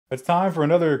It's time for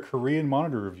another Korean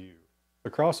monitor review, the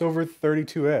Crossover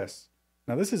 32S.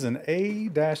 Now this is an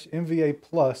A-MVA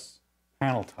Plus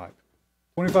panel type,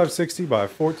 2560 by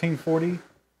 1440,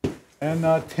 and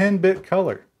 10-bit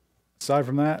color. Aside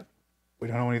from that, we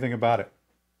don't know anything about it,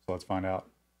 so let's find out.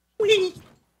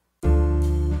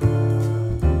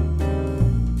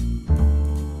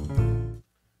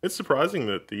 It's surprising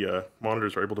that the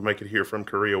monitors are able to make it here from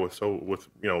Korea with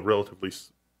relatively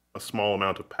a small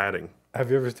amount of padding. Have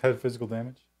you ever had physical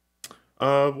damage?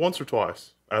 Once or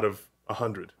twice out of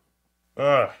 100.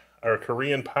 Our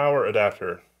Korean power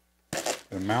adapter.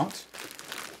 The mount?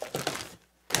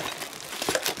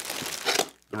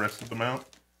 The rest of the mount.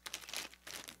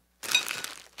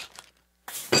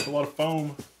 It's a lot of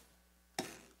foam.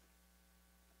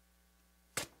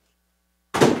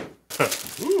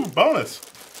 Ooh, bonus!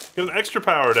 Get an extra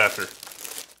power adapter.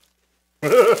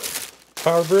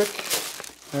 Power brick,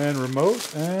 and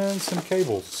remote, and some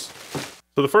cables.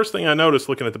 So the first thing I noticed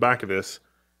looking at the back of this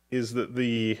is that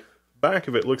the back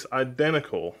of it looks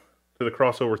identical to the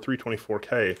Crossover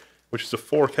 324K, which is a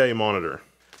 4K monitor.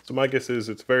 So my guess is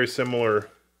it's very similar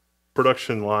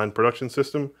production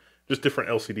system, just different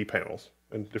LCD panels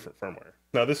and different firmware.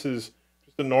 Now this is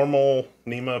just a normal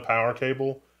NEMA power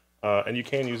cable, and you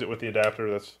can use it with the adapter.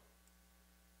 That's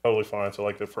totally fine. So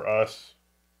like for us,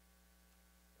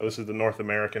 this is the North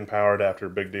American power adapter,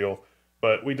 big deal.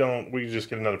 But we just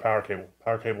get another power cable.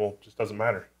 Power cable just doesn't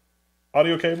matter.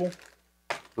 Audio cable,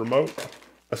 remote,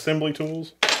 assembly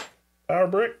tools, power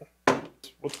brick.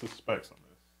 What's the specs on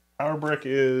this? Power brick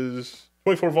is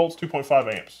 24 volts,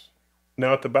 2.5 amps.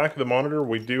 Now at the back of the monitor,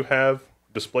 we do have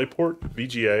DisplayPort,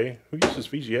 VGA. Who uses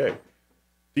VGA?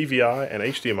 DVI and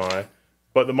HDMI.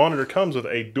 But the monitor comes with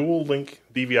a dual link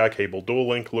DVI cable. Dual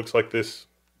link looks like this,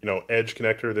 edge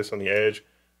connector, this on the edge.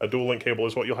 A dual link cable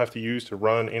is what you'll have to use to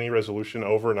run any resolution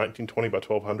over 1920 by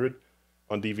 1200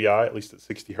 on DVI, at least at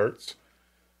 60 hertz.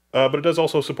 But it does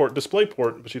also support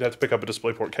DisplayPort, but you'd have to pick up a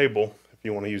DisplayPort cable if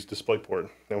you want to use DisplayPort.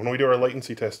 Now, when we do our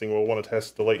latency testing, we'll want to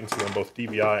test the latency on both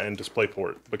DVI and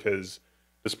DisplayPort, because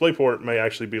DisplayPort may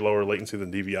actually be lower latency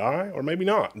than DVI, or maybe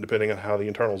not, depending on how the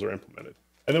internals are implemented.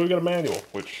 And then we've got a manual,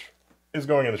 which is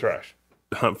going in the trash.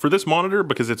 For this monitor,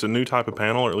 because it's a new type of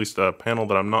panel, or at least a panel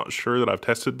that I'm not sure that I've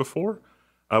tested before,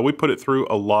 we put it through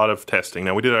a lot of testing.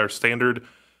 Now, we did our standard,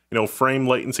 frame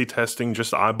latency testing,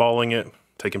 just eyeballing it,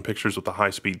 taking pictures with the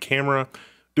high-speed camera,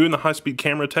 doing the high-speed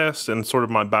camera test, and sort of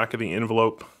my back of the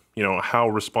envelope, how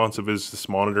responsive is this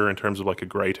monitor in terms of like a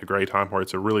gray to gray time, where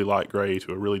it's a really light gray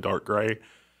to a really dark gray.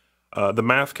 The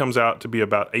math comes out to be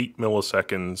about 8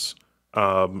 milliseconds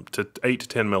to 8 to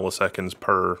 10 milliseconds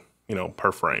per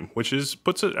frame, which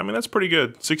puts it, that's pretty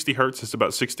good. 60 hertz is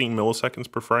about 16 milliseconds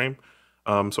per frame.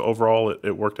 So overall,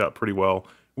 it worked out pretty well.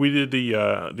 We did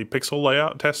the pixel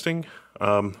layout testing.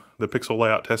 The pixel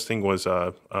layout testing was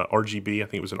RGB. I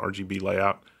think it was an RGB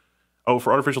layout. Oh,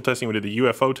 for artificial testing, we did the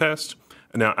UFO test.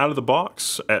 Now, out of the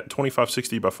box at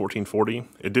 2560 by 1440,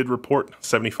 it did report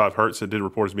 75 hertz. It did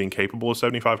report as being capable of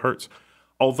 75 hertz.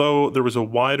 Although there was a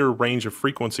wider range of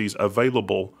frequencies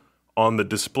available on the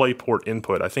DisplayPort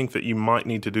input. I think that you might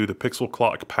need to do the pixel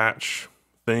clock patch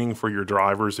thing for your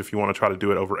drivers if you want to try to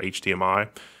do it over HDMI.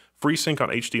 FreeSync on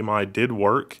HDMI did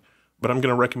work, but I'm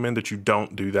going to recommend that you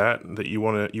don't do that. That you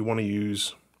want to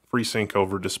use FreeSync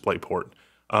over DisplayPort.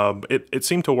 It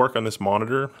seemed to work on this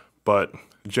monitor, but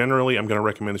generally I'm going to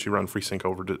recommend that you run FreeSync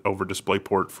over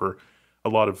DisplayPort for a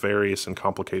lot of various and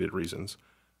complicated reasons.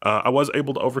 I was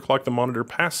able to overclock the monitor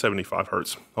past 75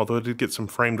 hertz, although it did get some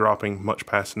frame dropping much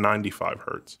past 95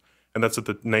 hertz, and that's at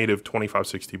the native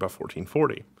 2560 by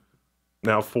 1440.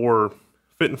 Now, for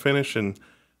fit and finish and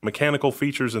mechanical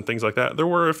features and things like that, there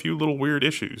were a few little weird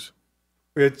issues.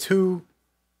 We had two,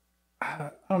 I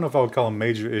don't know if I would call them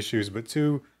major issues, but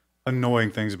two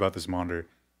annoying things about this monitor.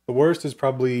 The worst is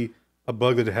probably a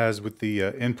bug that it has with the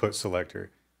input selector.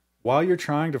 While you're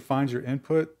trying to find your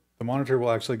input, the monitor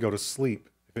will actually go to sleep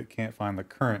if it can't find the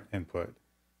current input,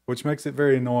 which makes it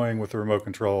very annoying with the remote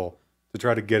control to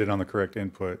try to get it on the correct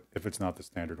input if it's not the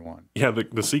standard one. Yeah,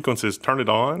 the sequence is turn it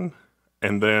on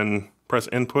and then press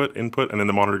input, and then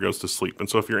the monitor goes to sleep. And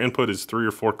so if your input is 3 or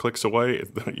 4 clicks away,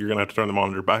 you're going to have to turn the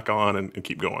monitor back on and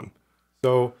keep going.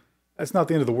 So that's not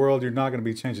the end of the world. You're not going to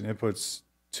be changing inputs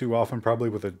too often, probably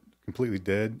with a completely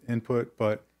dead input,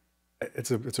 but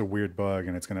it's a weird bug,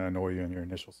 and it's going to annoy you in your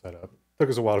initial setup. It took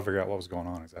us a while to figure out what was going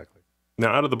on exactly.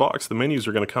 Now, out of the box, the menus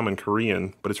are going to come in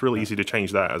Korean, but it's really easy to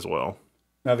change that as well.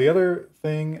 Now, the other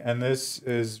thing, and this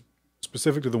is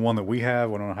specific to the one that we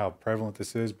have, I don't know how prevalent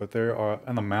this is, but there are,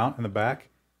 on the mount in the back,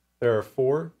 there are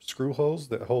 4 screw holes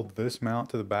that hold this mount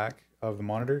to the back of the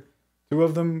monitor. 2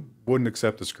 of them wouldn't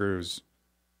accept the screws.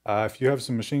 If you have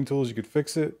some machine tools, you could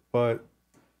fix it, but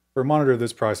for a monitor of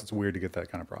this price, it's weird to get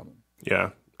that kind of problem.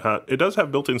 Yeah. It does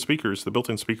have built-in speakers. The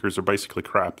built-in speakers are basically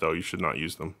crap, though. You should not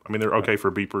use them. I mean, they're okay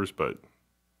for beepers, but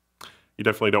you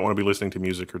definitely don't want to be listening to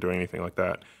music or doing anything like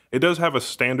that. It does have a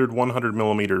standard 100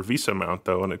 millimeter VESA mount,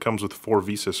 though, and it comes with 4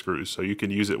 VESA screws, so you can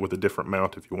use it with a different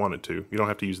mount if you wanted to. You don't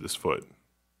have to use this foot.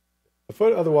 The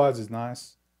foot otherwise is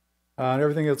nice. And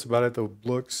everything else about it, the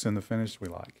looks and the finish, we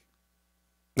like.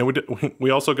 Now, we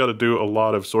also got to do a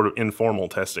lot of sort of informal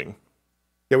testing.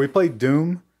 Yeah, we played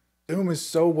Doom. Doom is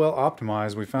so well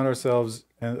optimized. We found ourselves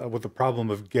with the problem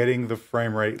of getting the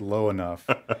frame rate low enough.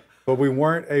 But we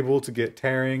weren't able to get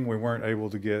tearing. We weren't able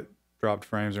to get dropped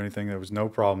frames or anything. There was no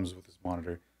problems with this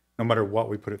monitor, no matter what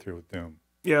we put it through with Doom.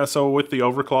 Yeah, so with the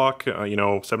overclock, you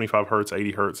know, 75 hertz,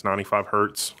 80 hertz, 95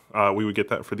 hertz, we would get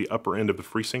that for the upper end of the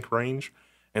FreeSync range.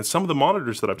 And some of the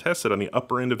monitors that I've tested on the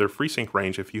upper end of their FreeSync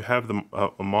range, if you have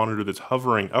a monitor that's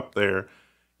hovering up there,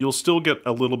 you'll still get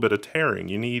a little bit of tearing.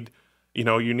 You need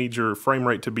your frame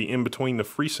rate to be in between the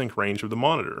FreeSync range of the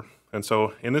monitor. And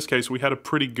so in this case, we had a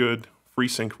pretty good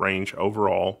FreeSync range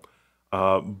overall,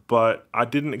 but I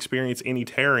didn't experience any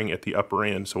tearing at the upper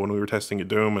end. So when we were testing at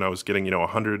Doom and I was getting,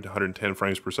 100, 110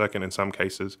 frames per second in some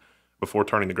cases before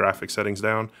turning the graphic settings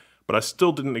down, but I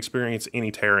still didn't experience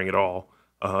any tearing at all.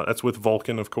 That's with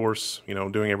Vulkan, of course,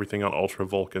 doing everything on Ultra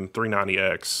Vulkan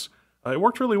 390X. It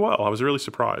worked really well. I was really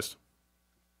surprised.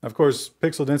 Of course,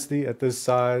 pixel density at this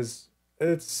size,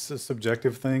 it's a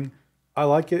subjective thing. I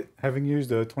like it, having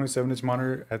used a 27-inch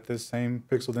monitor at this same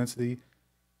pixel density.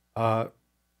 I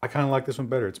kind of like this one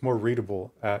better. It's more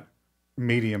readable at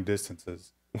medium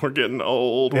distances. We're getting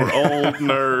old. We're old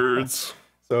nerds.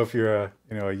 So if you're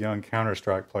a young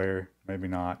Counter-Strike player, maybe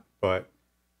not. But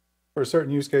for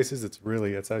certain use cases,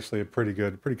 it's actually a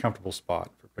pretty comfortable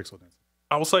spot for pixel density.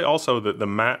 I will say also that the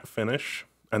matte finish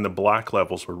and the black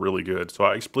levels were really good. So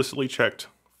I explicitly checked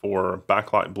for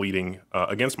backlight bleeding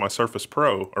against my Surface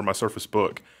Pro or my Surface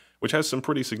Book, which has some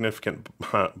pretty significant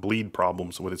bleed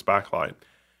problems with its backlight.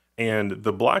 And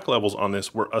the black levels on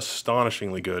this were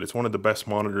astonishingly good. It's one of the best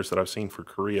monitors that I've seen for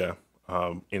Korea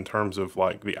in terms of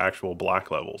like the actual black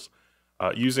levels.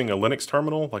 Using a Linux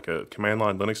terminal, like a command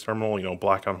line Linux terminal,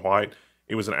 black on white,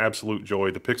 it was an absolute joy.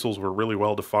 The pixels were really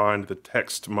well defined. The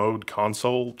text mode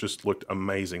console just looked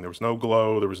amazing. There was no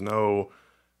glow. There was no...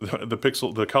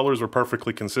 The colors were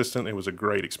perfectly consistent. It was a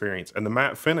great experience. And the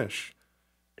matte finish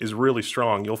is really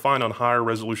strong. You'll find on higher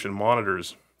resolution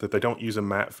monitors that they don't use a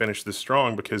matte finish this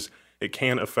strong because it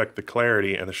can affect the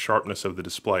clarity and the sharpness of the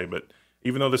display. But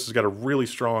even though this has got a really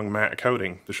strong matte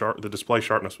coating, the display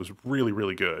sharpness was really,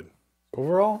 really good.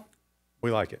 Overall, we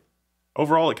like it.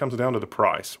 Overall, it comes down to the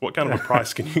price. What kind of a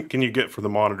price can you get for the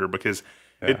monitor? Because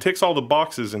it ticks all the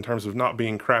boxes in terms of not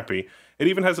being crappy. It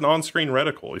even has an on-screen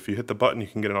reticle. If you hit the button, you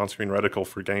can get an on-screen reticle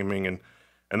for gaming and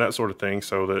that sort of thing.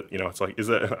 So that, it's like,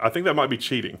 I think that might be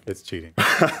cheating. It's cheating.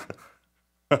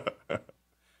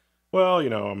 Well,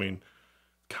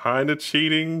 kind of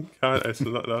cheating. I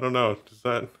don't know.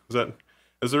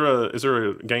 Is there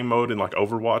a game mode in like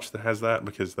Overwatch that has that?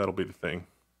 Because that'll be the thing.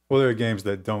 Well, there are games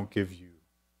that don't give you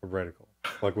a reticle,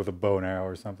 like with a bow and arrow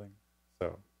or something.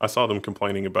 So I saw them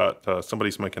complaining about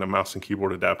somebody's making a mouse and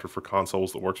keyboard adapter for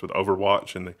consoles that works with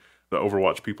Overwatch, and the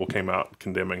Overwatch people came out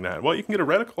condemning that. Well, you can get a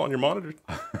reticle on your monitor.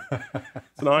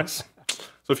 It's nice.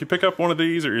 So if you pick up one of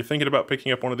these or you're thinking about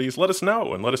picking up one of these, let us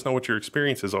know, and let us know what your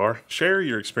experiences are. Share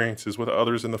your experiences with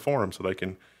others in the forum so they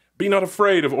can be not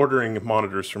afraid of ordering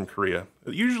monitors from Korea.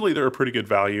 Usually they're a pretty good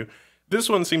value. This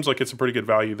one seems like it's a pretty good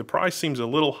value. The price seems a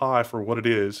little high for what it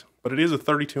is, but it is a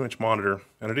 32-inch monitor,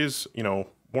 and it is,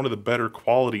 one of the better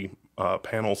quality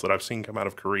panels that I've seen come out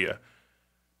of Korea.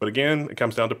 But again, it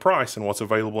comes down to price and what's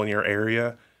available in your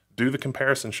area. Do the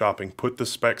comparison shopping. Put the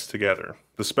specs together.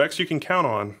 The specs you can count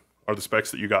on are the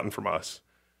specs that you've gotten from us.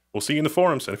 We'll see you in the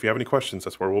forums, and if you have any questions,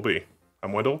 that's where we'll be.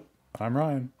 I'm Wendell. I'm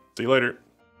Ryan. See you later.